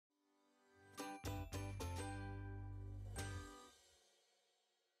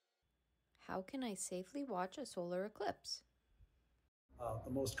How can I safely watch a solar eclipse?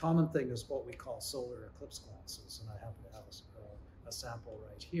 The most common thing is what we call solar eclipse glasses, and I happen to have a sample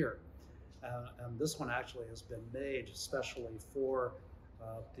right here. And this one actually has been made especially for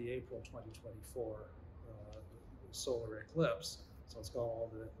the April 2024 solar eclipse. So it's got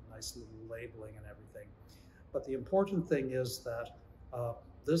all the nice little labeling and everything. But the important thing is that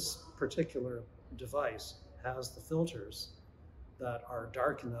this particular device has the filters that are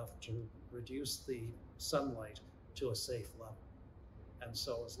dark enough to reduce the sunlight to a safe level. And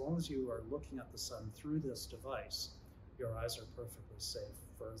so as long as you are looking at the sun through this device, your eyes are perfectly safe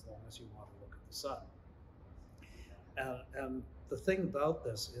for as long as you want to look at the sun. And the thing about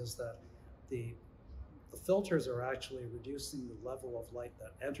this is that the filters are actually reducing the level of light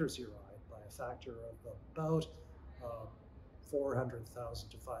that enters your eye by a factor of about 400,000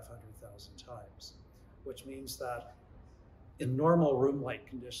 to 500,000 times, which means that in normal room light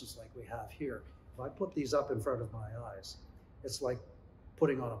conditions like we have here, if I put these up in front of my eyes, it's like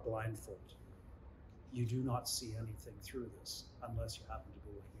putting on a blindfold. You do not see anything through this unless you happen to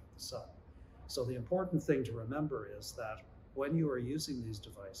be looking at the sun. So the important thing to remember is that when you are using these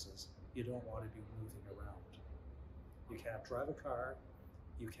devices, you don't want to be moving around. You can't drive a car,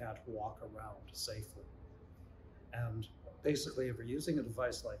 you can't walk around safely. And basically, if you're using a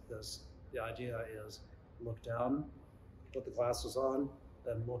device like this, the idea is look down, put the glasses on,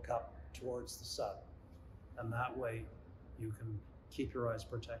 then look up towards the sun. And that way you can keep your eyes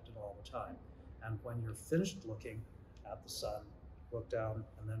protected all the time. And when you're finished looking at the sun, look down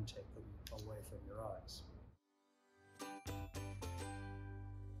and then take them away from your eyes.